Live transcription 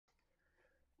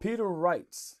Peter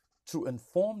writes to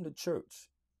inform the church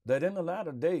that in the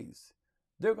latter days,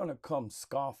 they're going to come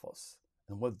scoffers.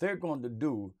 And what they're going to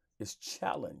do is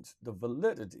challenge the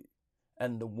validity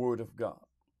and the word of God.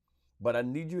 But I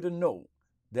need you to know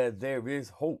that there is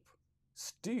hope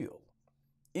still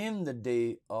in the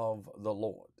day of the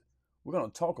Lord. We're going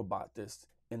to talk about this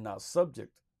in our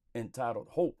subject entitled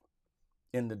Hope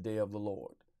in the Day of the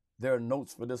Lord. There are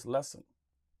notes for this lesson.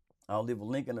 I'll leave a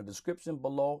link in the description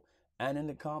below and in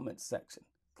the comments section.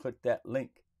 Click that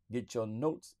link. Get your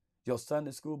notes, your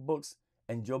Sunday school books,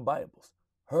 and your Bibles.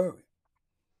 Hurry,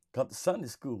 because the Sunday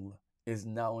school is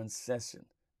now in session.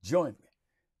 Join me.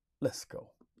 Let's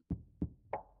go.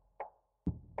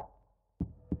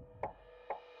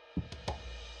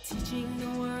 Teaching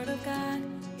the word of God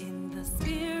in the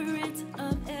spirit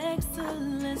of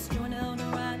excellence. Join Elder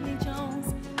Rodney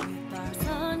Jones with our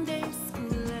Sunday school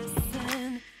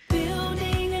lesson.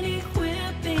 Building and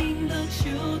equipping the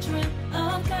children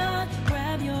of God.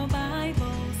 Grab your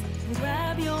Bibles and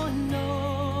grab your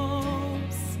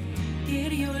notes.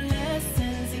 Get your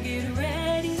lessons and get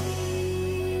ready.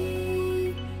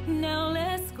 Now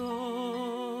let's go.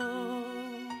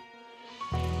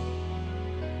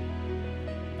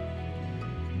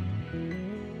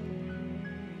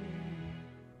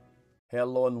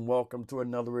 Hello and welcome to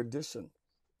another edition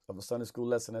of a Sunday school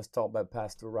lesson as taught by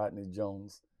Pastor Rodney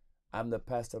Jones. I'm the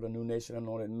pastor of the New Nation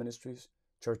Anointed Ministries,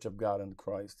 Church of God in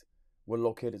Christ. We're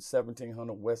located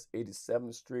 1700 West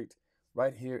 87th Street,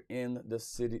 right here in the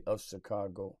city of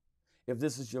Chicago. If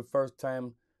this is your first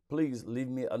time, please leave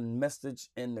me a message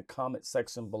in the comment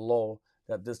section below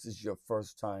that this is your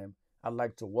first time. I'd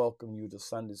like to welcome you to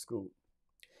Sunday school.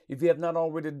 If you have not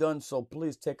already done so,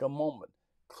 please take a moment.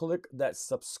 Click that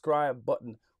subscribe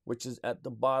button, which is at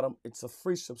the bottom. It's a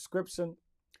free subscription.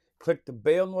 Click the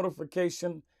bell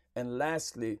notification. And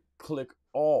lastly, click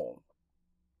all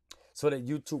so that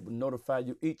YouTube will notify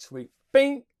you each week.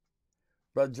 Bing!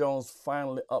 Brother Jones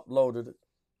finally uploaded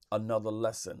another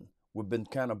lesson. We've been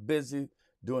kind of busy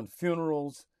doing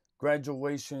funerals,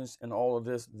 graduations, and all of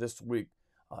this week,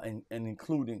 and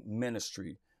including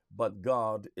ministry. But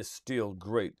God is still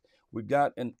great. We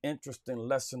got an interesting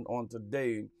lesson on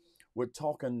today. We're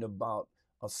talking about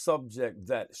a subject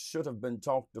that should have been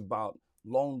talked about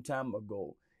long time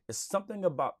ago. It's something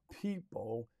about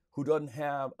people who doesn't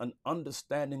have an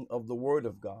understanding of the Word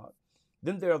of God.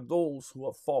 Then there are those who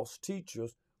are false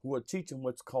teachers who are teaching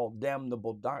what's called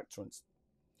damnable doctrines.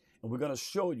 And we're going to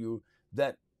show you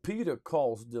that Peter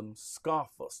calls them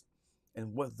scoffers.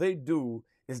 And what they do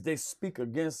is they speak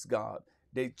against God.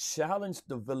 They challenge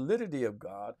the validity of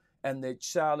God, and they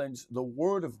challenge the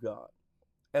word of God.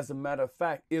 As a matter of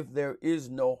fact, if there is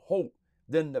no hope,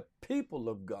 then the people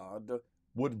of God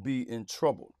would be in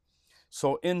trouble.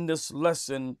 So in this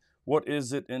lesson, what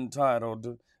is it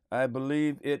entitled? I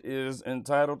believe it is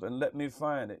entitled, and let me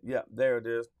find it. Yeah, there it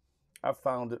is. I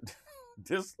found it.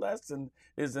 This lesson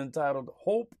is entitled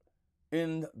Hope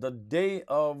in the Day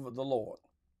of the Lord.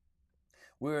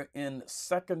 We're in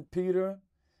 2 Peter,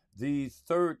 the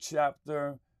 3rd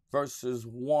chapter, verses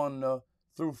 1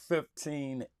 through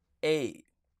 15a.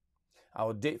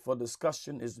 Our date for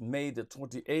discussion is May the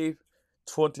 28th,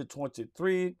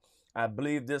 2023. I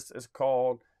believe this is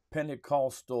called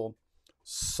Pentecostal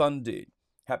Sunday.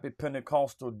 Happy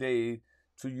Pentecostal Day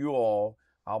to you all.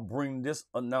 I'll bring this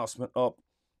announcement up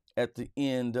at the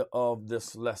end of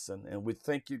this lesson. And we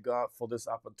thank you, God, for this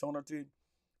opportunity,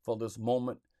 for this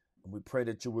moment. And we pray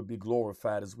that you would be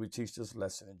glorified as we teach this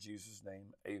lesson. In Jesus'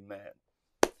 name, amen.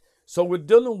 So we're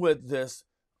dealing with this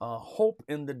hope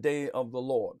in the day of the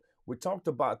Lord. We talked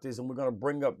about this, and we're going to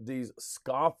bring up these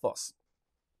scoffers.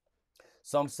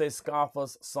 Some say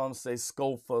scoffers, some say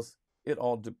scoffers. It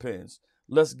all depends.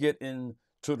 Let's get into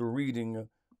the reading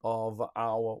of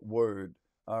our word.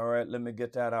 All right, let me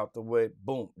get that out the way.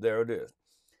 Boom, there it is.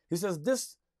 He says,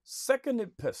 this second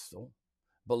epistle,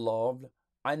 beloved,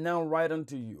 I now write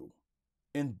unto you,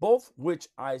 in both which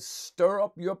I stir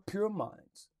up your pure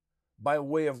minds by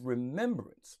way of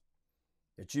remembrance,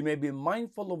 that you may be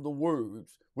mindful of the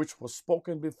words which were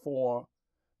spoken before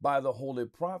by the holy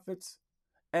prophets,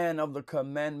 and of the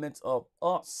commandments of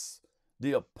us,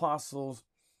 the apostles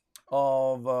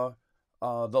of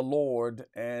the Lord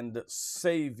and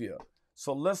Savior.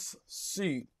 So let's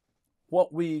see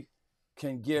what we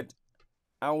can get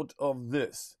out of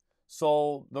this.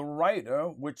 So the writer,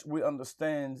 which we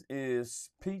understand is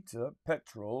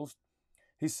Petros,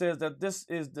 he says that this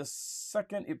is the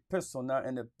second epistle. Now,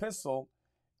 an epistle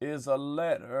is a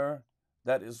letter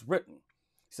that is written.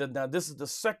 He said, now this is the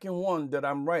second one that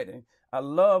I'm writing. I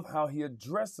love how he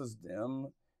addresses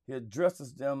them. He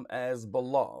addresses them as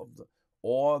beloved,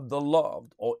 or the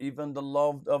loved, or even the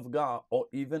loved of God, or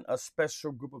even a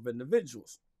special group of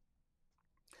individuals.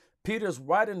 Peter's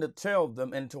writing to tell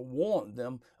them and to warn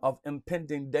them of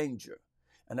impending danger.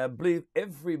 And I believe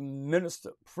every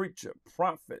minister, preacher,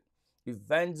 prophet,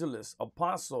 evangelist,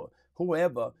 apostle,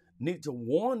 whoever, need to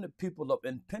warn the people of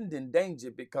impending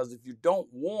danger, because if you don't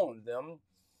warn them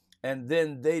and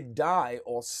then they die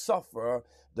or suffer,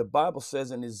 the Bible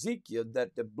says in Ezekiel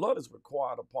that the blood is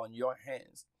required upon your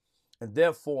hands. And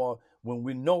therefore, when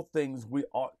we know things, we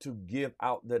ought to give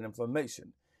out that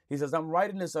information. He says, I'm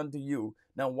writing this unto you.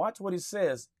 Now watch what he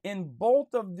says. In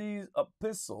both of these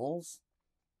epistles,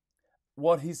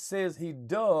 what he says he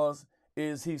does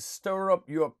is he stir up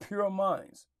your pure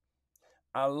minds.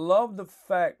 I love the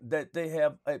fact that they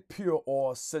have a pure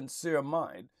or sincere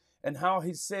mind. And how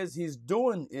he says he's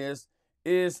doing is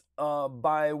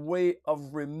by way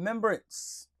of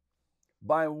remembrance.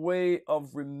 By way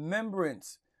of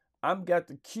remembrance. I've got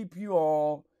to keep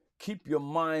your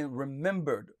mind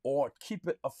remembered, or keep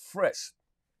it afresh.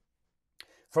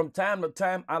 From time to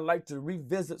time, I like to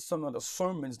revisit some of the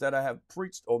sermons that I have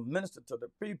preached or ministered to the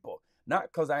people. Not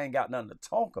because I ain't got nothing to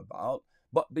talk about,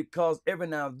 but because every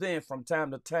now and then, from time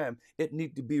to time, it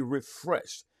needs to be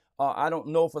refreshed. I don't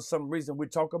know, for some reason we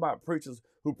talk about preachers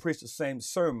who preach the same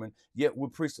sermon, yet we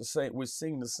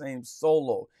sing the same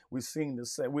solo, we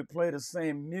play the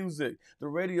same music. The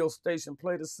radio station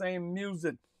play the same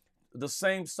music, the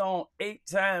same song 8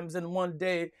 times in one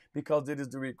day, because it is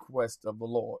the request of the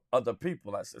Lord, of the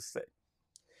people, I should say.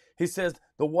 He says,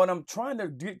 what I'm trying to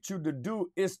get you to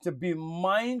do is to be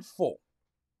mindful.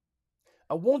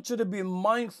 I want you to be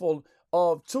mindful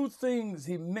of 2 things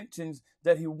he mentions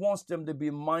that he wants them to be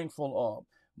mindful of.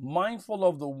 Mindful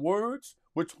of the words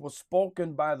which were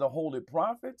spoken by the holy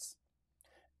prophets,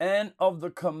 and of the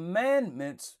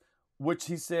commandments which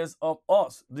he says of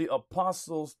us, the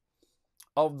apostles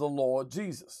of the Lord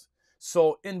Jesus.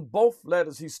 So in both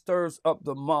letters, he stirs up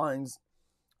the minds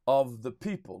of the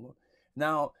people.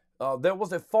 Now, there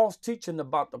was a false teaching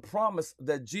about the promise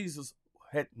that Jesus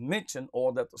had mentioned,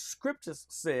 or that the scriptures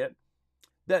said,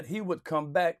 that he would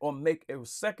come back or make a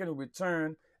second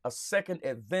return, a second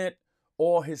advent,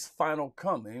 or his final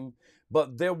coming.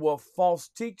 But there were false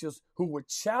teachers who were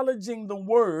challenging the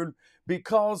word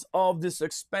because of this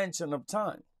expansion of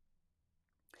time.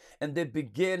 And they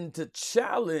began to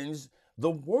challenge the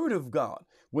word of God.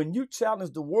 When you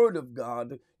challenge the word of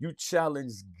God, you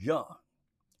challenge God.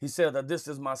 He said that this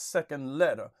is my second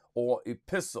letter or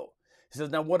epistle. He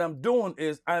says, now what I'm doing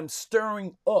is I'm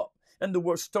stirring up. And the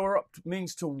word stir up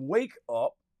means to wake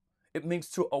up. It means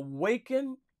to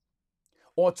awaken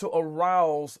or to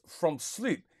arouse from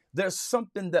sleep. There's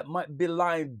something that might be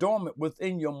lying dormant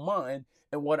within your mind.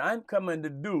 And what I'm coming to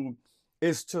do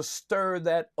is to stir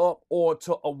that up, or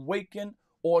to awaken,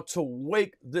 or to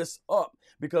wake this up.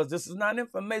 Because this is not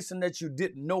information that you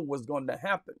didn't know was going to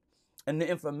happen. And the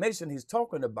information he's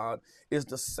talking about is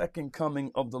the second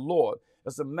coming of the Lord.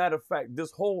 As a matter of fact,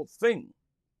 this whole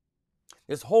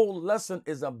lesson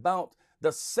is about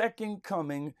the second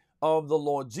coming of the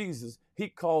Lord Jesus. He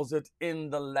calls it in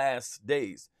the last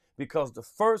days, because the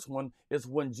first one is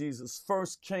when Jesus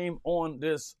first came on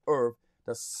this earth.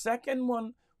 The second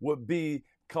one would be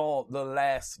called the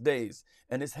last days.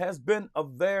 And it has been a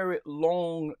very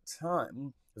long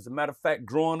time. As a matter of fact,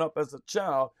 growing up as a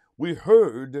child, we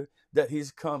heard that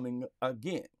he's coming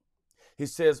again. He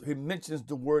mentions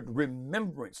the word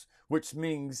remembrance, which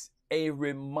means a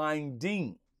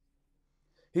reminding.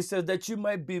 He says that you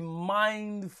might be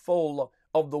mindful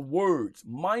of the words.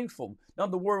 Mindful. Now,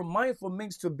 the word mindful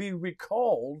means to be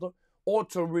recalled, or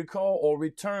to recall or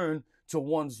return to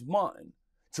one's mind,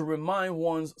 to remind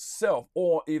one's self,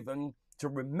 or even to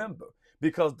remember.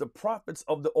 Because the prophets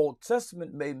of the Old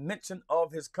Testament made mention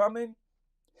of his coming,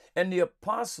 and the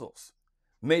apostles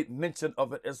made mention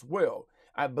of it as well.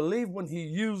 I believe when he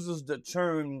uses the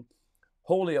term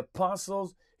holy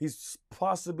apostles, he's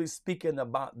possibly speaking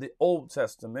about the Old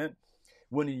Testament.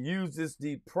 When he uses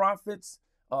the prophets,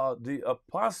 the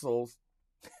apostles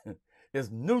is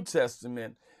New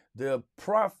Testament. The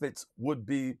prophets would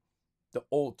be the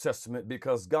Old Testament,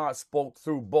 because God spoke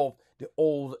through both the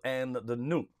Old and the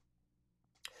New.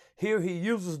 Here he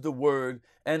uses the word,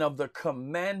 and of the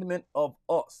commandment of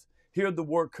us. Here the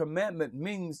word commandment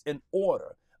means an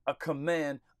order, a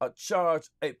command, a charge,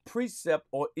 a precept,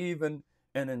 or even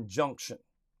an injunction.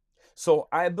 So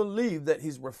I believe that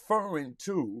he's referring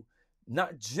to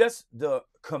not just the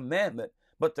commandment,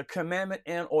 but the commandment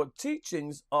and or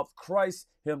teachings of Christ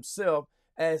himself,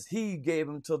 as he gave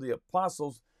them to the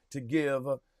apostles to give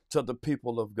to the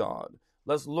people of God.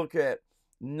 Let's look at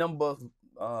number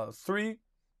 3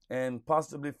 and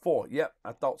possibly 4. Yep,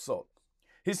 I thought so.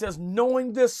 He says,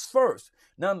 knowing this first.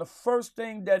 Now, the first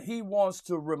thing that he wants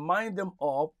to remind them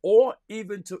of, or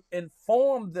even to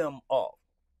inform them of,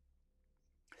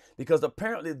 because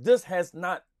apparently this has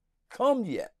not come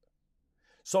yet.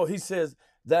 So he says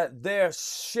that there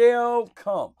shall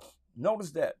come.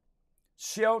 Notice that.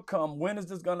 Shall come. When is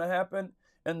this going to happen?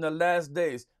 In the last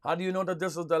days. How do you know that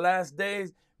this is the last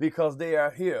days? Because they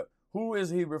are here. Who is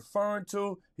he referring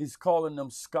to? He's calling them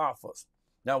scoffers.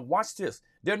 Now watch this.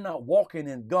 They're not walking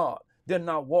in God. They're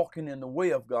not walking in the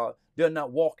way of God. They're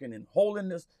not walking in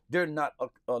holiness. They're not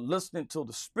listening to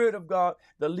the Spirit of God,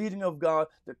 the leading of God,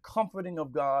 the comforting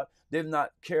of God. They've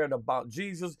not cared about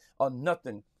Jesus or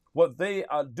nothing. What they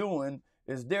are doing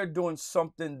is they're doing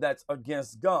something that's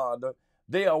against God.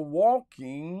 They are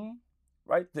walking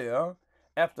right there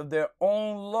after their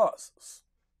own lusts.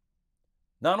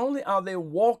 Not only are they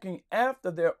walking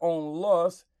after their own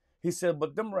lusts, he said,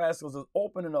 but them rascals is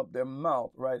opening up their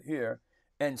mouth right here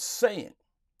and saying,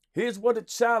 here's what the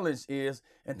challenge is,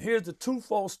 and here's the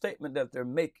twofold statement that they're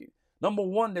making. Number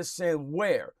one, they're saying,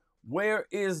 where? Where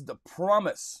is the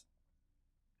promise?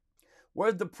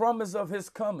 Where's the promise of his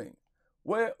coming?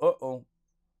 Where?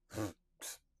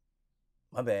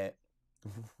 My bad.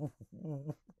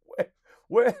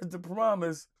 Where is the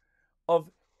promise of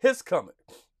his coming?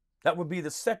 That would be the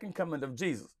second coming of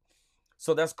Jesus.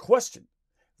 So that's question.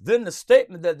 Then the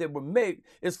statement that they would make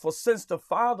is, for since the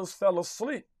fathers fell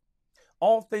asleep,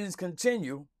 all things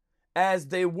continue as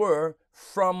they were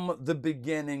from the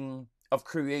beginning of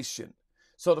creation.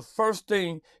 So the first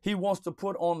thing he wants to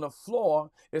put on the floor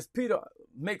is Peter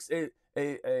makes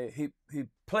he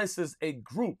places a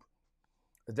group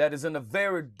that is in a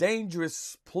very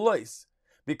dangerous place,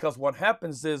 because what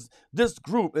happens is this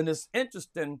group, and it's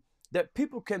interesting that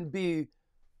people can be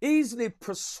easily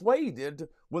persuaded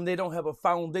when they don't have a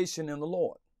foundation in the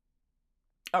Lord.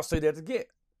 I'll say that again.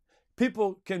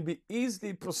 People can be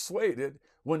easily persuaded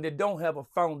when they don't have a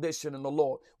foundation in the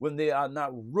Lord. When they are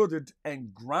not rooted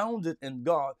and grounded in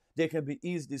God, they can be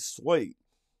easily swayed,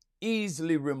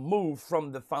 easily removed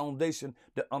from the foundation,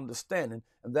 the understanding.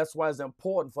 And that's why it's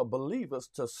important for believers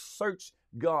to search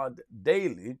God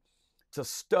daily, to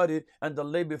study and to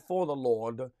lay before the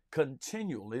Lord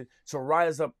continually, to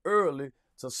rise up early,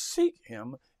 to seek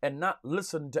him and not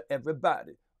listen to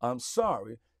everybody. I'm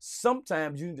sorry.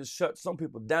 Sometimes you need to shut some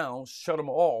people down, shut them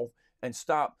off, and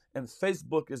stop. And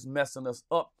Facebook is messing us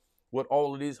up with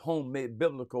all of these homemade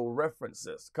biblical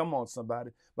references. Come on,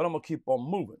 somebody. But I'm going to keep on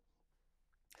moving.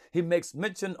 He makes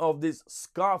mention of these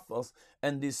scoffers,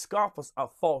 and these scoffers are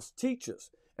false teachers.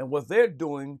 And what they're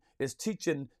doing is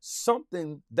teaching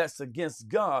something that's against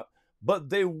God, but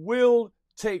they will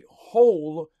take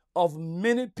hold of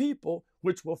many people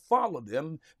which will follow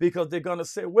them, because they're going to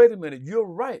say, wait a minute, you're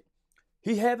right.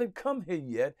 He haven't come here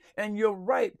yet. And you're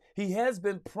right. He has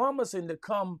been promising to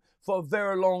come for a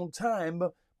very long time.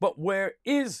 But where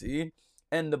is he?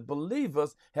 And the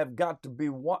believers have got to be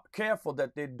careful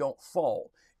that they don't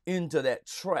fall into that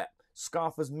trap.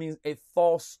 Scoffers means a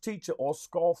false teacher or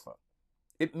scoffer.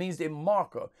 It means a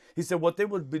marker. He said what they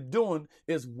would be doing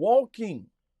is walking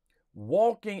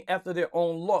after their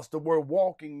own lust. The word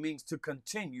walking means to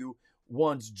continue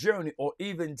one's journey, or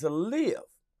even to live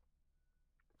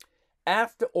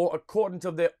after or according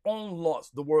to their own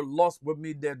lust. The word lust would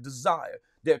mean their desire,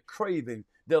 their craving,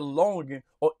 their longing,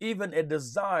 or even a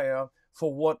desire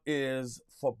for what is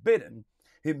forbidden.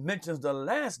 He mentions the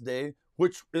last day,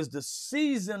 which is the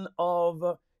season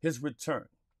of his return,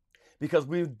 because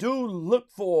we do look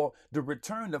for the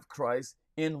return of Christ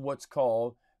in what's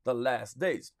called the last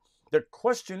days. The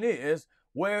question is,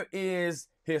 where is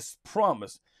his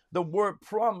promise? The word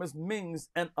promise means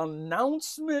an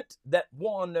announcement that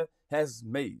one has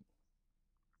made.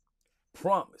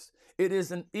 Promise. It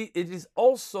is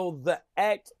also the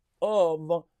act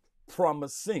of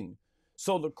promising.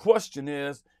 So the question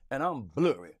is, and I'm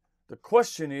blurry, the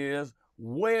question is,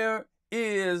 where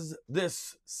is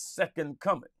this second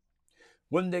coming?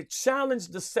 When they challenge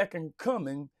the second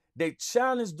coming, they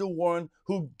challenge the one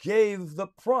who gave the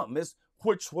promise,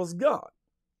 which was God.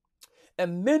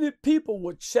 And many people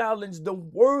would challenge the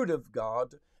word of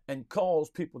God and cause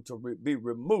people to be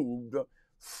removed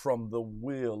from the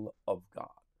will of God.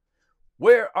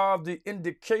 Where are the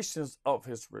indications of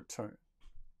his return?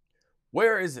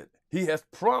 Where is it? He has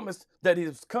promised that he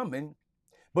is coming,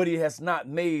 but he has not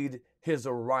made his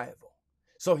arrival.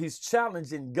 So he's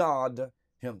challenging God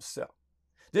himself.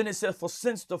 Then it says, for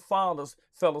since the fathers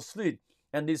fell asleep,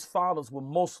 and these fathers will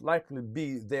most likely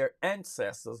be their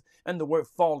ancestors. And the word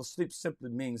fall asleep simply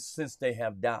means since they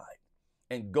have died.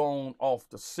 and gone off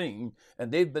the scene.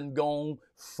 And they've been gone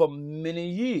for many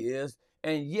years.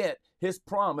 And yet his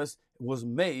promise was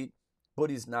made,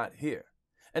 but he's not here.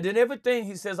 And then everything,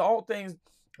 he says, all things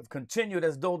have continued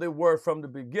as though they were from the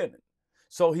beginning.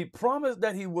 So he promised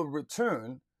that he would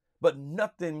return, but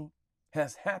nothing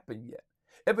has happened yet.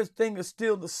 Everything is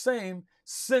still the same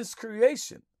since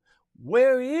creation.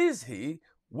 Where is he?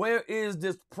 Where is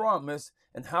this promise?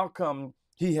 And how come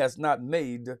he has not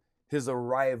made his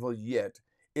arrival yet?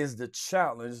 Is the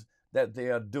challenge that they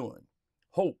are doing.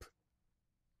 Hope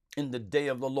in the day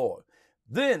of the Lord.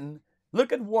 Then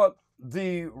look at what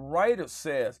the writer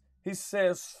says. He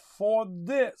says, for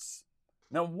this.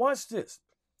 Now watch this.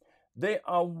 They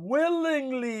are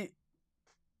willingly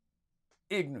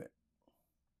ignorant.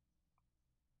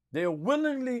 They are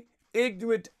willingly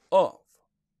ignorant of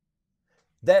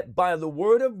that by the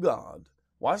word of God.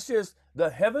 Watch this. The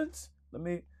heavens. Let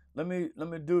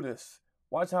me do this.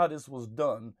 Watch how this was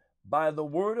done by the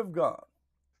word of God.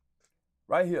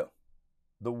 Right here.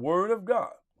 The word of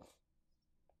God.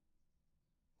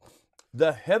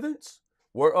 The heavens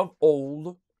were of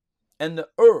old, and the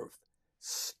earth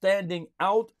standing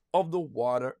out of the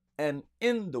water and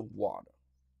in the water,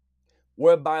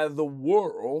 whereby the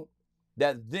world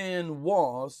that then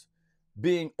was,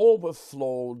 being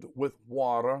overflowed with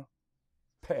water,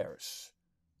 perished.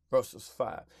 Verses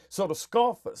 5. So the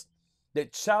scoffers, they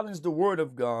challenged the word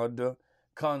of God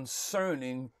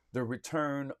concerning the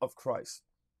return of Christ.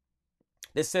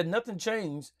 They said nothing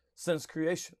changed since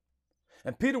creation.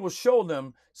 And Peter will show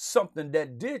them something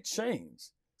that did change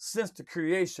since the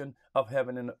creation of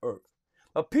heaven and the earth.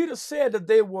 But Peter said that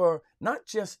they were not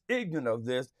just ignorant of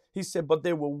this, he said, but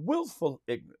they were willful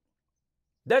ignorant.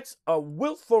 That's a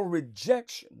willful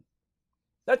rejection.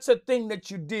 That's a thing that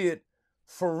you did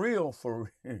for real,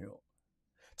 for real.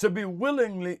 To be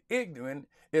willingly ignorant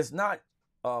is not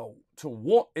to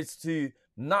want, it's to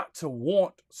not to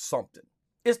want something.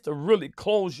 It's to really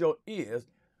close your ears,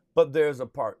 but there's a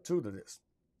part two to this.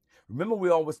 Remember, we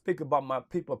always speak about my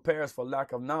people perish for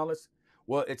lack of knowledge.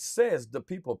 Well, it says the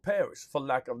people perish for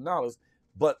lack of knowledge,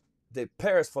 but they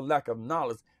perish for lack of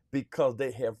knowledge because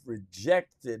they have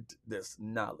rejected this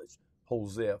knowledge.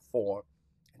 Hosea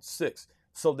 4:6.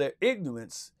 So their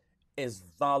ignorance is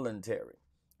voluntary.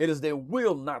 It is their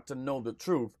will not to know the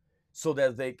truth so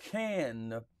that they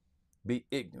can be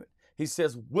ignorant. He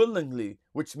says willingly,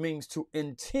 which means to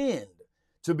intend,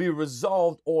 to be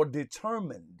resolved or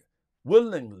determined.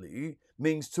 Willingly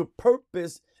means to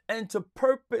purpose, and to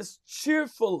purpose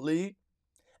cheerfully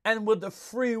and with a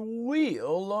free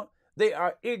will. They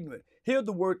are ignorant. Here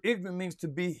the word ignorant means to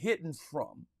be hidden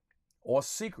from, or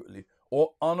secretly,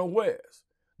 or unawares.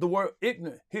 The word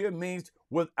ignorant here means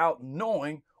without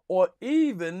knowing, or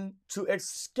even to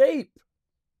escape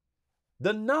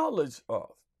the knowledge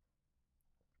of.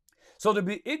 So to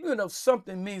be ignorant of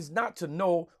something means not to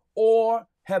know or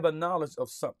have a knowledge of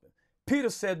something. Peter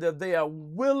said that they are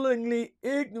willingly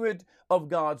ignorant of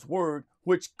God's word,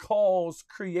 which caused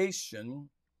creation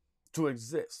to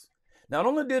exist. Not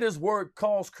only did his word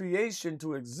cause creation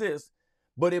to exist,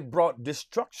 but it brought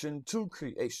destruction to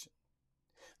creation.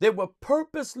 They will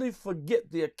purposely forget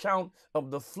the account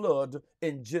of the flood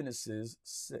in Genesis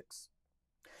 6.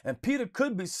 And Peter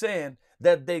could be saying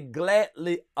that they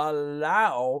gladly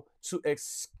allow to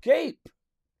escape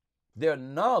their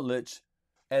knowledge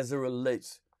as it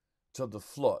relates to the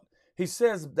flood. He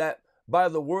says that by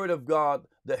the word of God,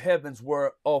 the heavens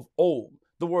were of old.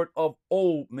 The word of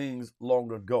old means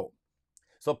long ago.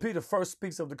 So Peter first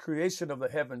speaks of the creation of the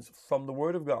heavens from the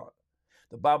word of God.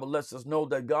 The Bible lets us know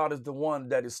that God is the one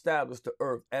that established the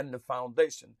earth and the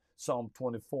foundation. Psalm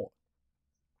 24.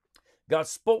 God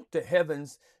spoke the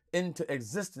heavens into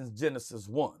existence, Genesis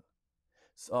 1.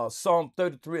 Psalm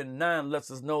 33:9 lets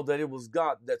us know that it was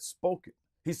God that spoke it.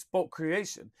 He spoke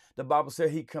creation. The Bible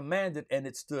said he commanded and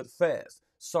it stood fast.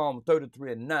 Psalm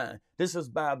 33:9. This is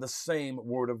by the same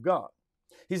word of God.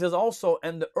 He says also,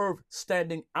 and the earth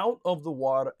standing out of the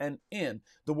water and in.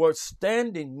 The word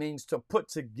standing means to put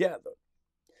together,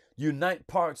 unite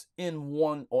parts in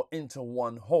one or into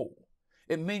one whole.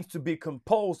 It means to be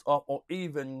composed of or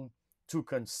even to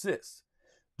consist.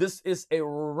 This is a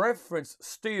reference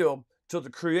still to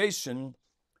the creation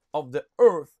of the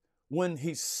earth when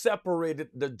he separated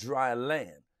the dry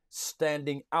land,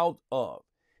 standing out of.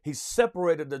 He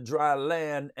separated the dry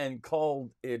land and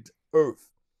called it earth.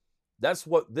 That's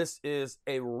what this is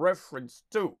a reference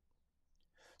to.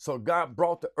 So God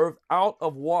brought the earth out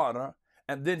of water,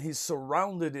 and then he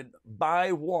surrounded it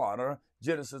by water,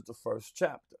 Genesis the first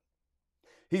chapter.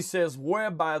 He says,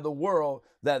 whereby the world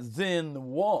that then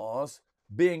was,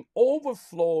 being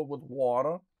overflowed with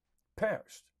water,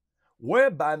 perished.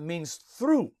 Whereby means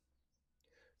through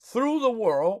the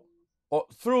world, or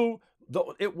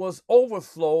it was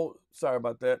overflow. Sorry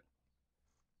about that.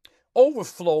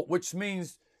 Overflow, which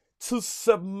means to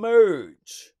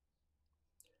submerge.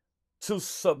 To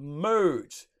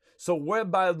submerge. So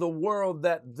whereby the world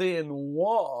that then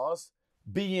was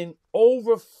being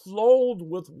overflowed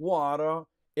with water,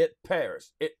 it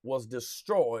perished. It was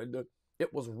destroyed.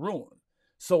 It was ruined.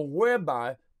 So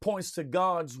whereby points to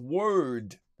God's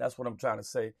word. That's what I'm trying to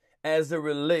say, as it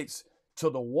relates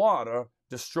to the water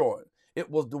destroyed. It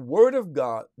was the word of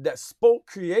God that spoke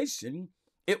creation.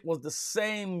 It was the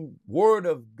same word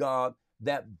of God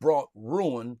that brought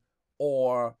ruin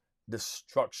or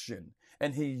destruction.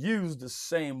 And he used the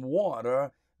same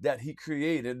water that he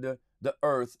created the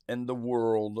earth and the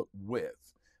world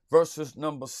with. Verses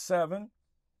number 7,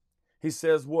 he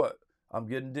says what? I'm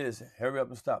getting this. Hurry up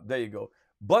and stop. There you go.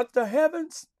 But the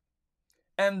heavens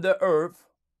and the earth,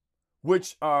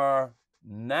 which are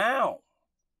now.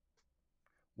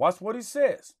 Watch what he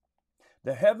says.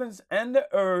 The heavens and the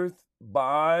earth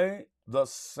by the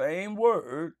same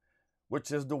word,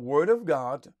 which is the word of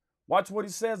God. Watch what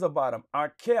he says about them, are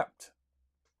kept.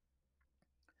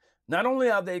 Not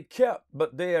only are they kept,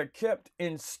 but they are kept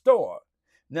in store.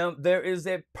 Now, there is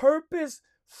a purpose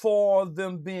for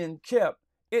them being kept.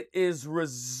 It is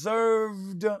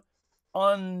reserved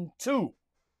unto.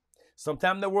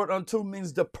 Sometimes the word unto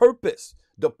means the purpose,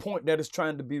 the point that is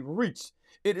trying to be reached.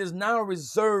 It is now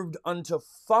reserved unto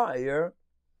fire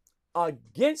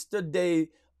against the day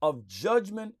of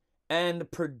judgment and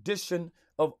perdition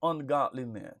of ungodly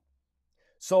men.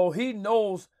 So he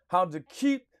knows how to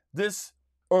keep this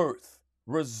earth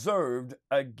reserved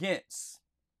against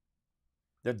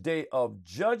the day of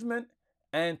judgment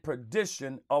and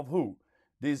perdition of who?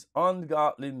 These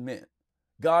ungodly men.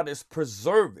 God is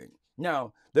preserving.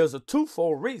 Now, there's a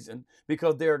twofold reason,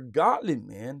 because there are godly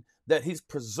men that he's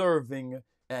preserving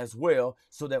as well,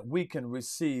 so that we can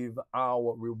receive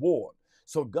our reward.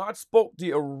 So God spoke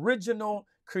the original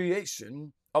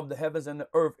creation of the heavens and the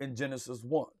earth in Genesis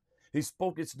 1. He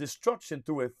spoke its destruction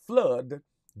through a flood,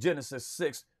 Genesis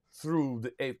 6 through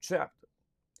the 8th chapter.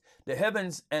 The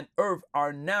heavens and earth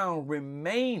are now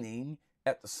remaining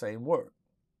at the same word.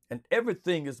 And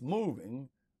everything is moving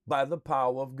by the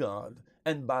power of God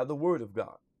and by the word of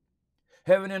God.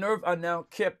 Heaven and earth are now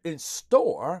kept in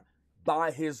store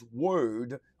by his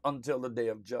word until the day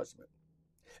of judgment.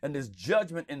 And this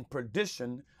judgment and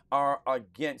perdition are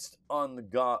against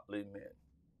ungodly men.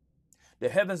 The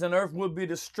heavens and earth will be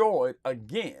destroyed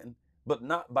again, but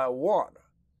not by water,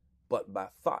 but by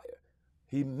fire.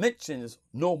 He mentions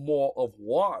no more of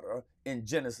water in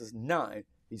Genesis 9.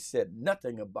 He said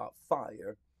nothing about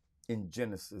fire in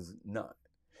Genesis 9.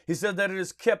 He said that it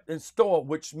is kept in store,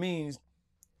 which means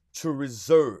to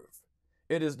reserve.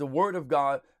 It is the word of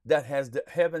God that has the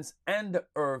heavens and the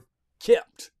earth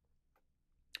kept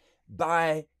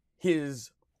by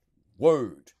his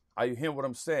word. Are you hearing what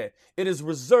I'm saying? It is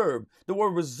reserved. The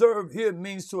word reserved here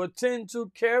means to attend to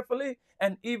carefully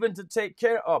and even to take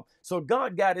care of. So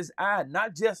God got his eye,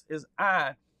 not just his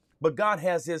eye, but God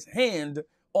has his hand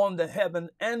on the heaven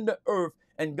and the earth,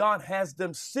 and God has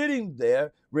them sitting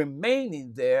there,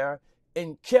 remaining there,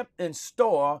 and kept in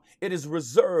store. It is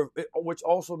reserved, which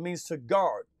also means to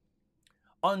guard.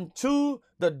 Unto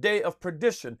the day of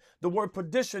perdition. The word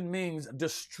perdition means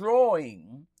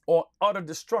destroying or utter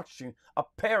destruction, a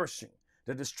perishing.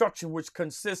 The destruction which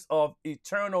consists of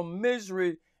eternal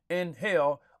misery in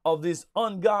hell of these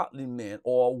ungodly men,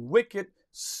 or wicked,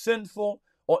 sinful,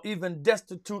 or even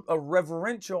destitute of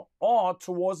reverential awe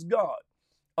towards God.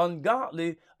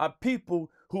 Ungodly are people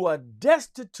who are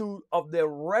destitute of their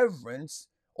reverence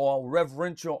or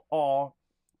reverential awe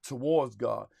towards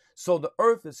God. So the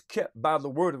earth is kept by the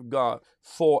word of God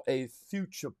for a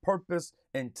future purpose,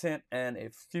 intent, and a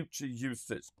future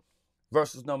usage.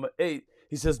 Verses number 8,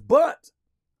 he says, but,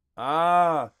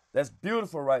 that's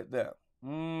beautiful right there.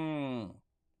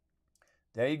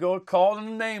 There you go, calling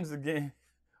the names again.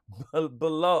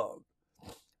 Beloved,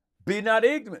 be not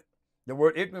ignorant. The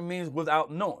word ignorant means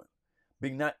without knowing.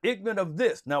 Be not ignorant of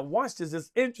this. Now watch this.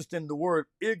 It's interesting, the word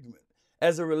ignorant.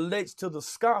 As it relates to the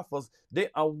scoffers, they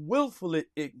are willfully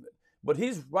ignorant. But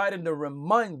he's writing to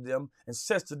remind them and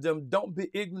says to them, don't be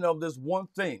ignorant of this one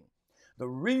thing. The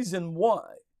reason why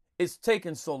it's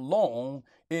taken so long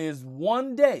is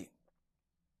one day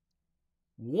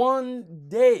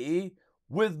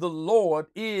with the Lord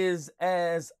is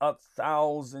as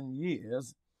 1,000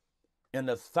 years, and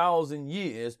 1,000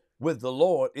 years with the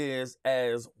Lord is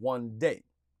as one day.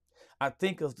 I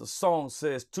think as the song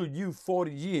says, to you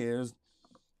 40 years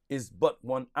is but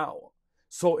 1 hour.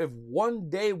 So if one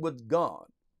day with God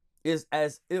is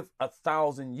as if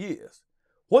 1,000 years.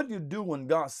 What do you do when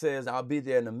God says, I'll be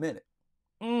there in a minute?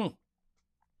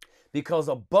 Because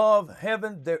above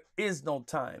heaven, there is no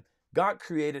time. God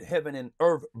created heaven and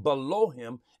earth below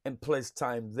him and placed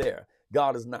time there.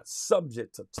 God is not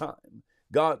subject to time.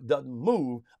 God doesn't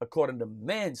move according to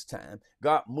man's time.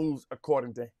 God moves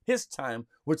according to his time,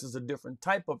 which is a different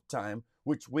type of time,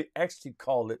 which we actually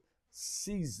call it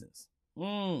seasons.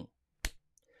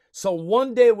 So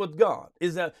one day with God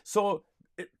is that, so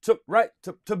it took, right,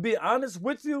 to be honest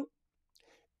with you,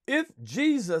 if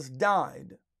Jesus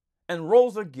died and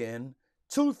rose again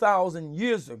 2,000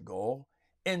 years ago,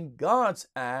 in God's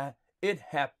eye, it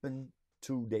happened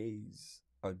 2 days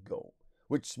ago,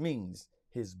 which means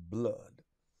his blood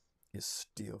is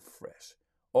still fresh.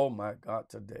 Oh my God,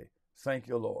 today. Thank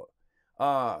you, Lord.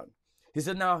 He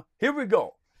said, now, here we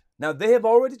go. Now, they have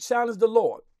already challenged the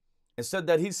Lord and said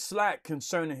that he's slack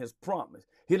concerning his promise.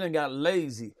 He done got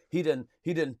lazy.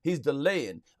 He's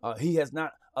delaying. He has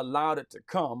not allowed it to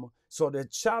come. So they're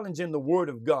challenging the word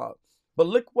of God. But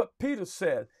look what Peter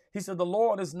said. He said, the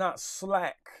Lord is not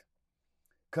slack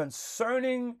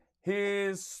concerning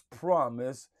his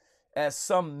promise, as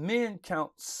some men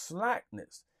count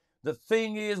slackness. The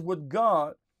thing is with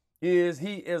God is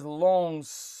he is long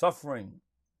suffering.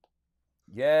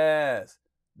 Yes,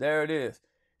 there it is.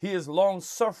 He is long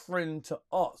suffering to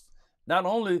us. Not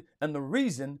only, and the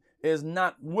reason is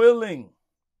not willing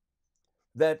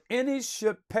that any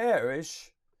should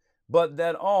perish, but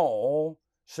that all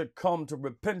should come to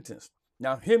repentance.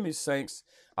 Now, hear me, saints.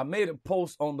 I made a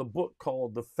post on the book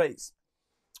called The Face,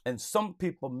 and some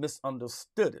people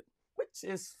misunderstood it, which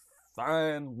is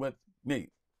fine with me.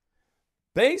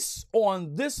 Based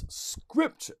on this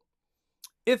scripture,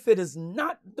 if it is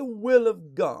not the will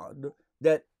of God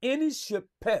that any should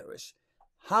perish,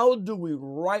 how do we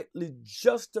rightly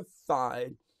justify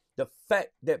the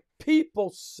fact that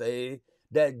people say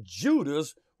that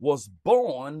Judas was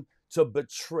born to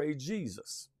betray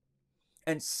Jesus?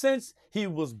 And since he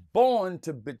was born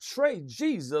to betray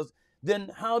Jesus,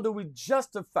 then how do we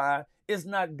justify it's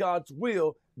not God's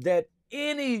will that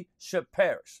any should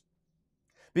perish?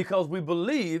 Because we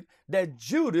believe that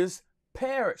Judas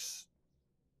perished.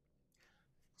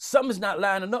 Something's not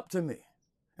lining up to me.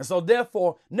 And so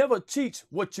therefore, never teach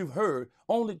what you've heard,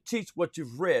 only teach what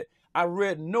you've read. I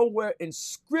read nowhere in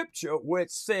scripture where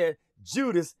it said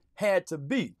Judas had to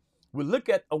be. We look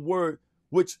at a word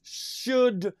which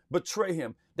should betray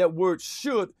him. That word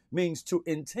should means to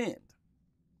intend.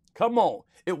 Come on.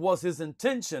 It was his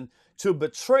intention to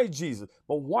betray Jesus.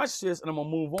 But watch this, and I'm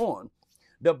going to move on.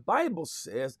 The Bible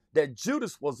says that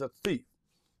Judas was a thief.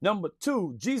 Number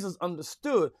two, Jesus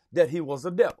understood that he was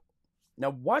a devil. Now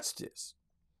watch this.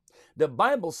 The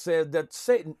Bible says that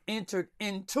Satan entered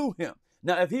into him.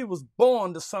 Now, if he was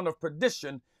born the son of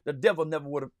perdition, the devil never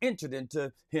would have entered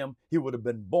into him. He would have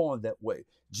been born that way.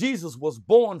 Jesus was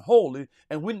born holy,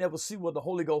 and we never see where the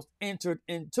Holy Ghost entered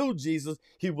into Jesus.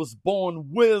 He was born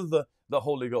with the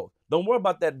Holy Ghost. Don't worry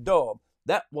about that dove.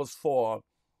 That was for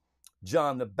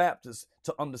John the Baptist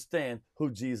to understand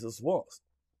who Jesus was.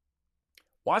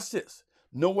 Watch this.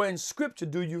 Nowhere in scripture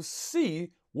do you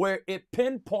see where it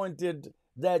pinpointed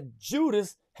that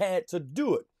Judas had to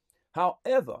do it.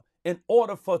 However, in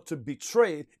order for it to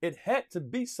betray, it had to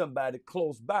be somebody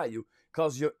close by you,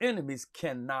 because your enemies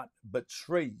cannot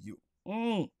betray you.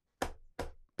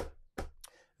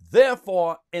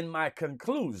 Therefore, in my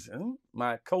conclusion,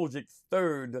 my Cogic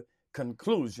third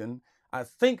conclusion, I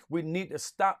think we need to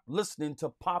stop listening to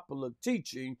popular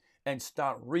teaching and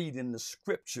start reading the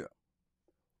scripture.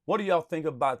 What do y'all think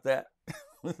about that?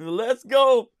 Let's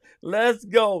go. Let's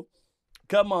go.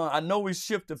 Come on. I know we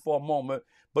shifted for a moment,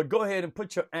 but go ahead and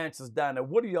put your answers down there.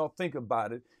 What do y'all think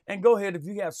about it? And go ahead if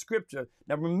you have scripture.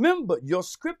 Now remember, your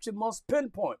scripture must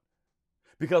pinpoint.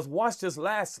 Because watch this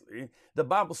lastly, the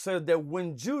Bible says that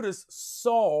when Judas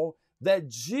saw that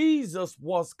Jesus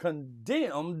was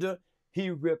condemned, he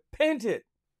repented.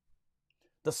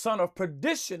 The son of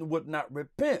perdition would not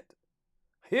repent.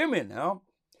 Hear me now.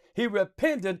 He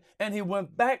repented and he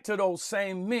went back to those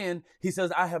same men. He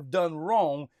says, I have done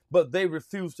wrong, but they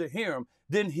refused to hear him.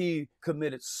 Then he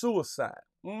committed suicide.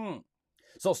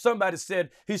 So somebody said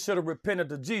he should have repented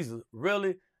to Jesus.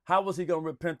 Really? How was he going to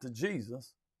repent to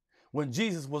Jesus when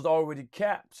Jesus was already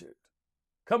captured?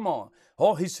 Come on.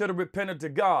 Oh, he should have repented to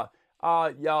God.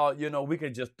 Y'all, we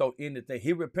can just throw anything.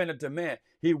 He repented to man.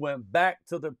 He went back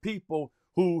to the people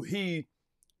who he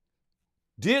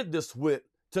did this with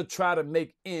to try to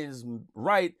make ends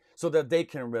right so that they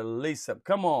can release him.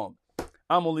 Come on.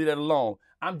 I'm going to leave that alone.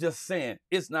 I'm just saying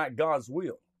it's not God's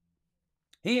will.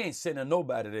 He ain't sending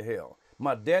nobody to hell.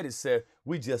 My daddy said,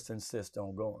 we just insist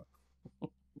on going.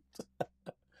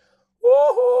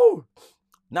 Woo-hoo!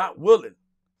 Not willing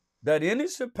that any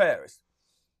should perish,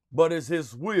 but it's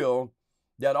his will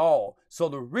that all. So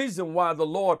the reason why the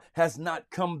Lord has not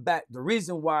come back, the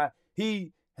reason why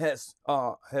he has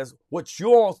what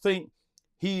you all think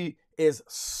he is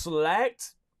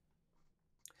slacked,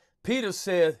 Peter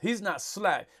says he's not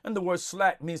slack. And the word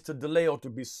slack means to delay or to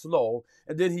be slow.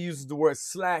 And then he uses the word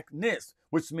slackness,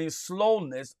 which means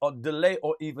slowness or delay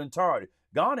or even tardy.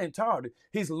 God ain't tardy.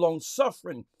 He's long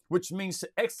suffering, which means to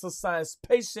exercise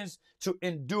patience, to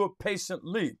endure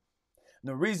patiently. And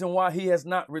the reason why he has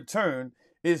not returned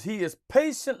is he is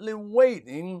patiently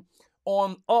waiting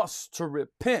on us to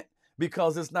repent,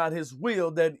 because it's not his will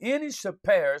that any should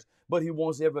perish, but he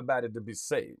wants everybody to be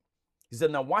saved. He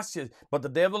said, now watch this. But the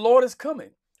day of the Lord is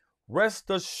coming. Rest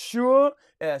assured,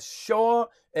 as sure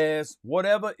as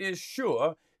whatever is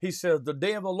sure. He says the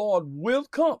day of the Lord will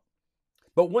come.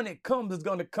 But when it comes, it's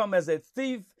going to come as a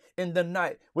thief in the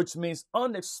night, which means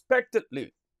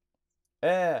unexpectedly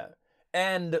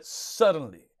and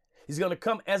suddenly. He's going to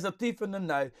come as a thief in the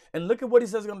night. And look at what he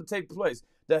says is going to take place.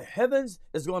 The heavens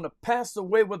is going to pass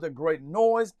away with a great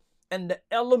noise, and the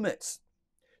elements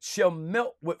shall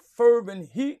melt with fervent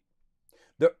heat.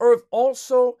 The earth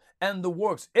also and the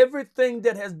works, everything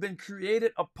that has been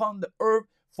created upon the earth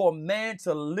for man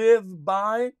to live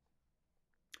by,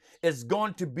 is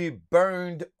going to be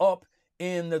burned up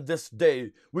in this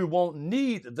day. We won't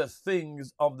need the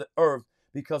things of the earth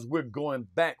because we're going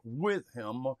back with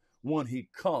him when he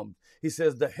comes. He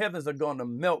says the heavens are going to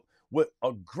melt with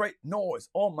a great noise.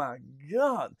 Oh my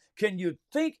God. Can you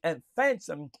think and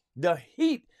fathom the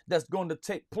heat that's going to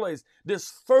take place?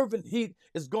 This fervent heat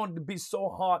is going to be so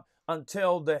hot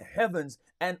until the heavens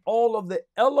and all of the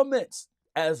elements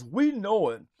as we know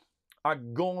it are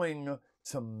going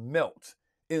to melt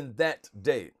in that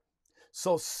day.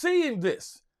 So seeing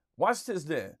this, watch this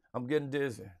then. I'm getting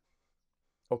dizzy.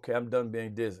 Okay, I'm done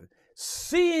being dizzy.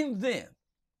 Seeing then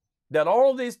that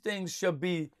all these things shall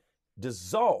be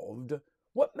dissolved,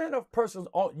 what manner of persons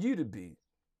ought you to be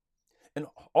in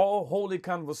all holy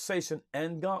conversation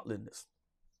and godliness,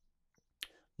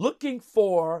 looking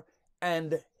for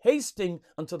and hasting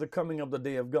unto the coming of the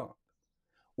day of God,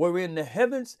 wherein the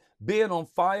heavens being on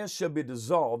fire shall be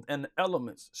dissolved, and the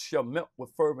elements shall melt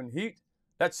with fervent heat?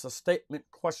 That's a statement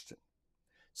question.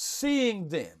 Seeing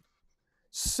then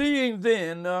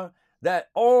that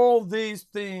all these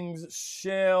things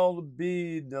shall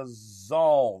be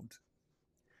dissolved.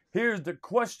 Here's the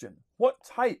question. What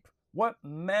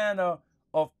manner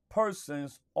of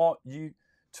persons ought you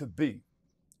to be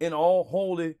in all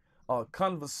holy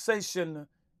conversation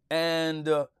and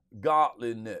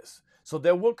godliness? So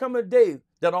there will come a day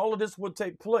that all of this will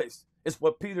take place. It's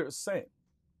what Peter is saying.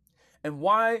 And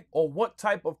why or what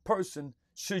type of person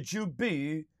should you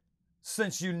be,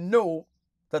 since you know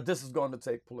that this is going to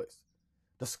take place?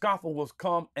 The scoffer will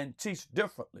come and teach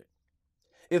differently.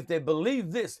 If they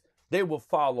believe this, they will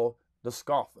follow the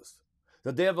scoffers.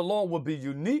 The day of the Lord will be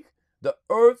unique. The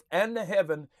earth and the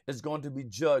heaven is going to be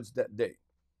judged that day.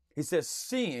 He says,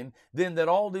 seeing then that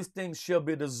all these things shall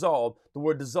be dissolved. The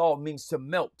word dissolve means to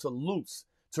melt, to loose,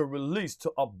 to release,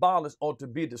 to abolish, or to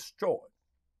be destroyed.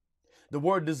 The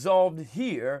word dissolved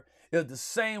here is the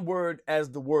same word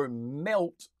as the word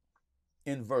melt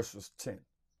in verses 10.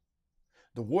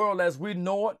 The world as we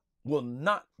know it will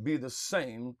not be the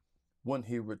same when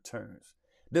he returns.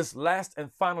 This last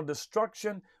and final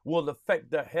destruction will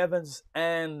affect the heavens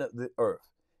and the earth.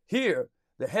 Here,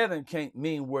 the heaven can't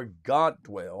mean where God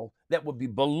dwells. That would be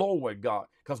below where God,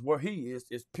 because where he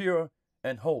is pure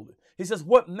and holy. He says,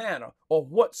 what manner or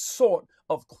what sort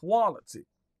of quality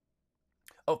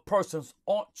of persons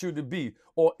ought you to be,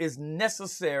 or is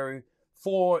necessary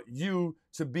for you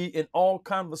to be in all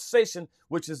conversation,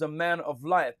 which is a manner of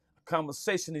life.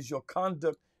 Conversation is your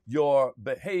conduct, your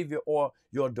behavior, or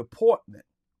your deportment.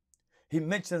 He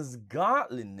mentions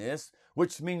godliness,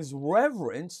 which means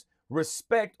reverence,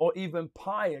 respect, or even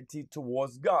piety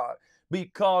towards God,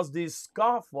 because these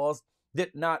scoffers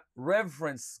did not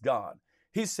reverence God.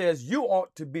 He says you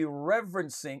ought to be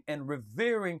reverencing and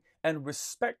revering and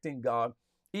respecting God,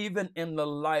 even in the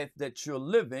life that you're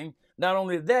living. Not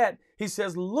only that, he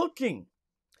says looking.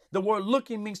 The word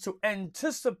looking means to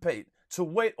anticipate, to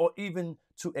wait, or even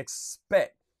to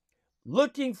expect.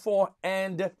 Looking for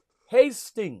and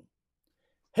hasting.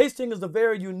 Hasting is a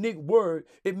very unique word.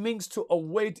 It means to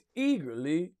await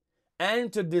eagerly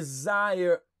and to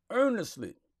desire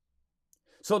earnestly.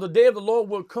 So the day of the Lord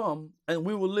will come and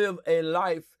we will live a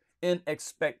life in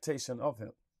expectation of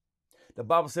him. The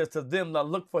Bible says, to them that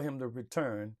look for him to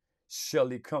return, shall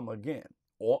he come again.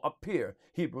 or appear.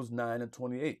 Hebrews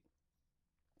 9:28.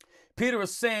 Peter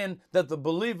is saying that the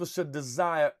believer should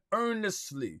desire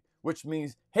earnestly, which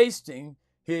means hasting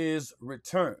his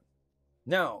return.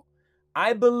 Now,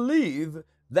 I believe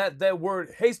that that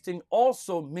word hasting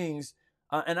also means,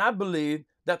 and I believe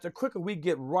that the quicker we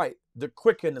get right, the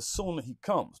quicker and the sooner he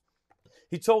comes.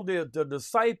 He told the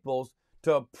disciples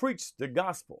to preach the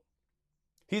gospel.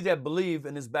 He that believe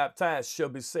and is baptized shall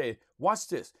be saved. Watch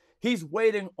this. He's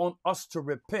waiting on us to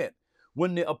repent.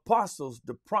 When the apostles,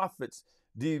 the prophets,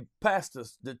 the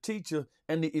pastors, the teachers,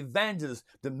 and the evangelists,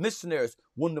 the missionaries,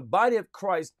 when the body of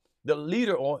Christ, the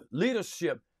leader or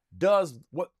leadership does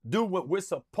what we're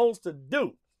supposed to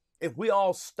do, if we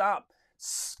all stop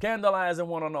scandalizing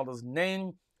one another's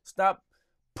name, stop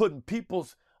putting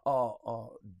people's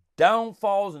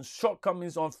downfalls and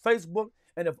shortcomings on Facebook,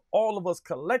 and if all of us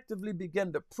collectively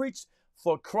begin to preach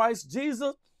for Christ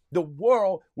Jesus, the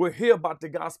world will hear about the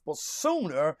gospel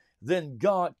sooner than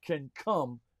God can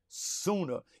come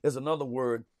sooner. Is another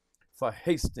word for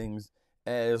hastings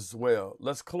as well.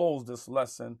 Let's close this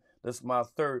lesson. This is my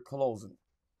third closing.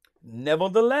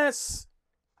 Nevertheless,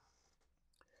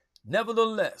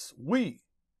 we,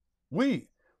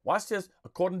 watch this,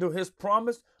 according to his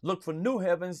promise, look for new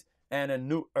heavens and a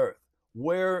new earth,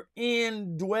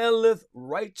 wherein dwelleth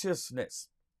righteousness.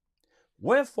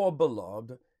 Wherefore,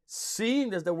 beloved,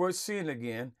 seeing, there's the word seeing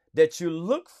again, that you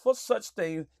look for such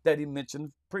things that he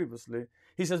mentioned previously,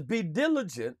 he says, be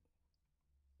diligent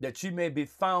that you may be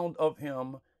found of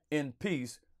him in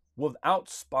peace, without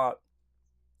spot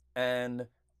and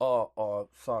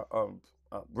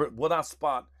without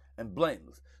spot and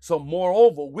blameless. So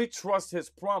moreover, we trust his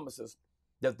promises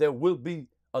that there will be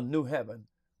a new heaven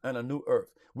and a new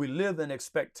earth. We live in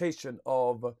expectation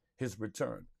of his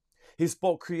return. He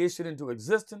spoke creation into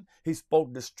existence. He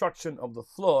spoke destruction of the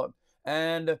flood,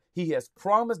 and he has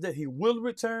promised that he will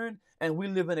return, and we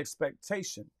live in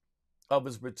expectation of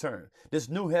his return. This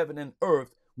new heaven and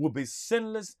earth will be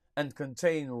sinless and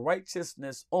contain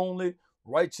righteousness only,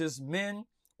 righteous men,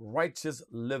 righteous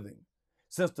living.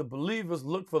 Since the believers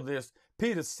look for this,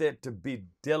 Peter said to be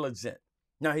diligent.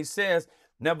 Now he says,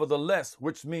 nevertheless,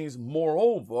 which means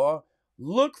moreover,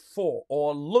 look for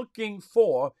or looking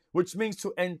for, which means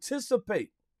to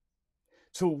anticipate,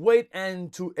 to wait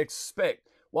and to expect.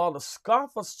 While the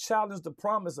scoffers challenge the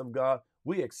promise of God,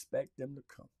 we expect him to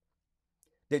come.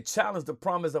 They challenge the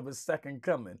promise of his second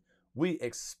coming. We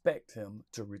expect him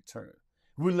to return.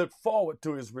 We look forward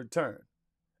to his return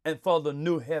and for the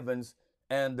new heavens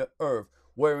and the earth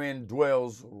wherein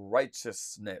dwells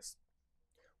righteousness.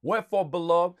 Wherefore,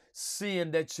 beloved,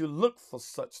 seeing that you look for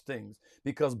such things,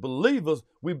 because believers,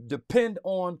 we depend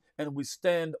on and we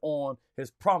stand on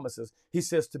his promises. He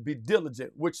says to be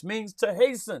diligent, which means to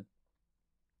hasten.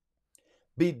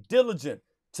 Be diligent,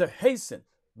 to hasten,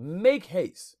 make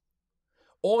haste,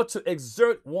 or to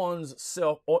exert one's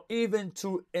self, or even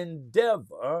to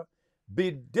endeavor. Be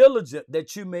diligent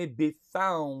that you may be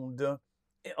found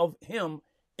of him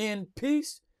in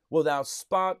peace, without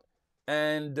spot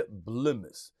and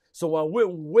blemish. So while we're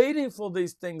waiting for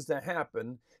these things to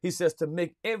happen, he says to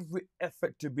make every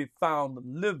effort to be found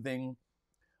living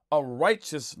a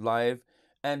righteous life.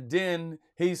 And then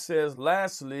he says,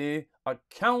 lastly,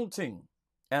 accounting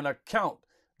an account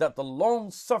that the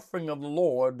long suffering of the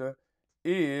Lord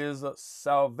is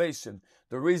salvation.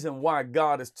 The reason why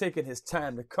God has taken his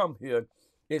time to come here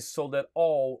is so that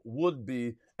all would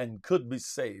be and could be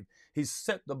saved. He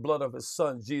sent the blood of his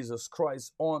son, Jesus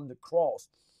Christ, on the cross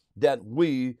that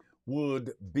we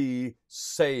would be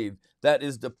saved. That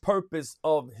is the purpose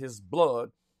of his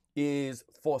blood, is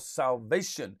for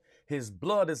salvation. His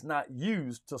blood is not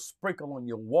used to sprinkle on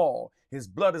your wall. His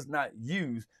blood is not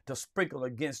used to sprinkle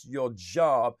against your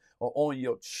job or on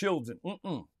your children.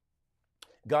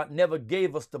 God never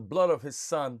gave us the blood of his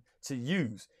son to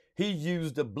use. He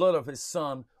used the blood of his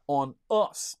son on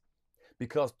us,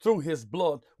 because through his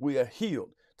blood we are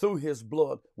healed. Through his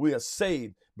blood we are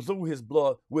saved. Through his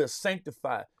blood we are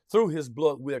sanctified. Through his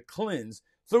blood we are cleansed.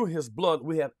 Through his blood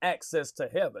we have access to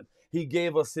heaven. He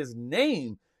gave us his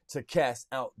name to cast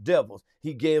out devils.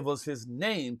 He gave us his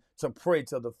name to pray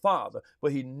to the Father,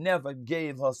 but he never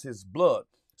gave us his blood.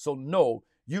 So no,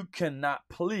 you cannot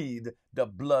plead the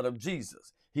blood of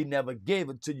Jesus. He never gave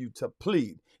it to you to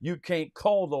plead. You can't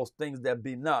call those things that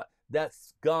be not.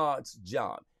 That's God's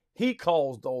job. He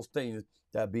calls those things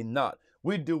that be not.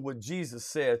 We do what Jesus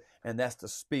said, and that's to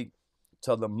speak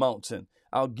to the mountain.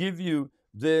 I'll give you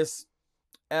this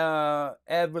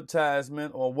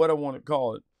advertisement, or what I want to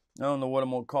call it. I don't know what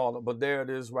I'm going to call it, but there it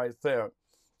is right there.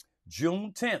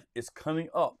 June 10th is coming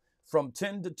up from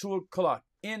 10 to 2 o'clock,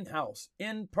 in-house,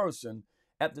 in person,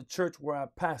 at the church where I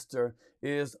pastor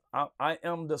is I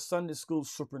am the Sunday school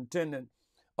superintendent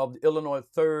of the Illinois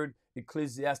 3rd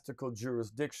Ecclesiastical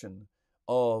Jurisdiction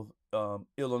of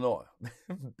Illinois.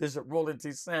 Bishop Roland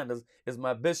T. Sanders is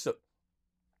my bishop.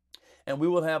 And we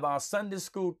will have our Sunday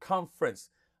school conference.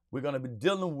 We're going to be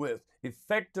dealing with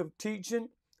effective teaching.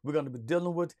 We're going to be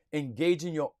dealing with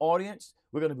engaging your audience.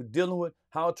 We're going to be dealing with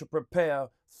how to prepare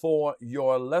for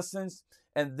your lessons.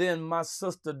 And then my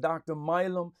sister, Dr.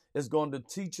 Milam, is going to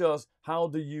teach us how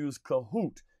to use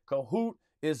Kahoot. Kahoot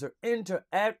is an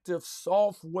interactive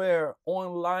software,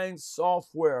 online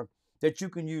software that you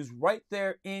can use right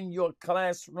there in your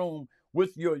classroom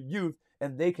with your youth,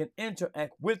 and they can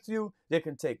interact with you. They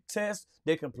can take tests.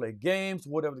 They can play games,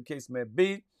 whatever the case may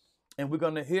be. And we're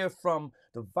going to hear from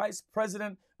the vice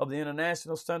president of the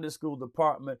International Sunday School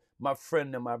Department, my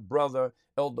friend and my brother,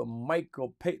 Elder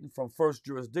Michael Payton from First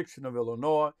Jurisdiction of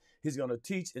Illinois. He's going to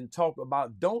teach and talk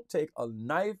about don't take a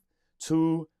knife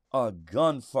to a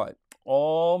gunfight.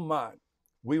 Oh my,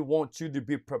 we want you to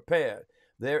be prepared.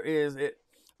 There is it.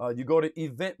 You go to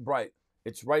Eventbrite.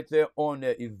 It's right there on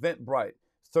there, Eventbrite.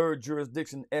 Third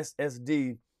Jurisdiction,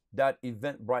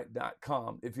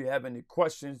 ssd.eventbrite.com. If you have any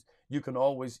questions, you can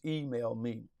always email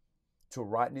me to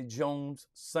Rodney Jones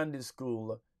Sunday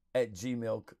School at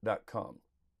gmail.com.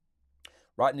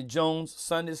 Rodney Jones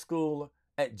Sunday School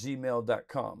at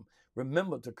gmail.com.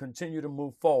 Remember to continue to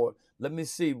move forward. Let me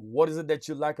see, what is it that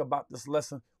you like about this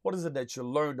lesson? What is it that you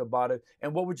learned about it?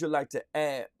 And what would you like to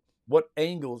add? What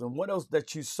angles and what else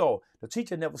that you saw? The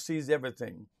teacher never sees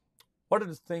everything. What are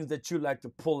the things that you like to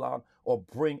pull out or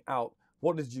bring out?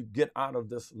 What did you get out of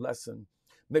this lesson?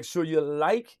 Make sure you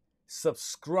like,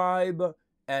 subscribe,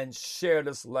 and share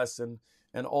this lesson.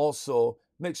 And also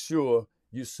make sure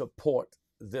you support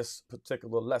this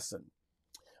particular lesson.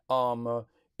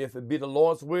 If it be the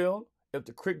Lord's will, if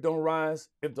the creek don't rise,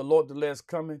 if the Lord delays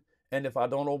coming, and if I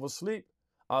don't oversleep,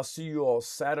 I'll see you all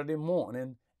Saturday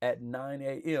morning at 9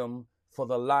 a.m. for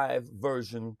the live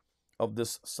version of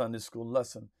this Sunday school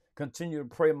lesson. Continue to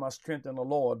pray my strength in the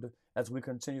Lord as we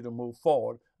continue to move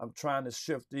forward. I'm trying to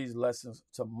shift these lessons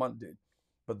to Monday,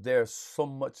 but there's so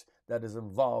much that is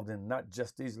involved in not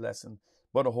just these lessons,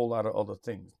 but a whole lot of other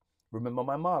things. Remember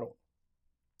my motto,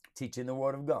 teaching the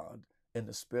Word of God in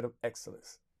the spirit of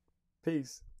excellence.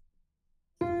 Peace.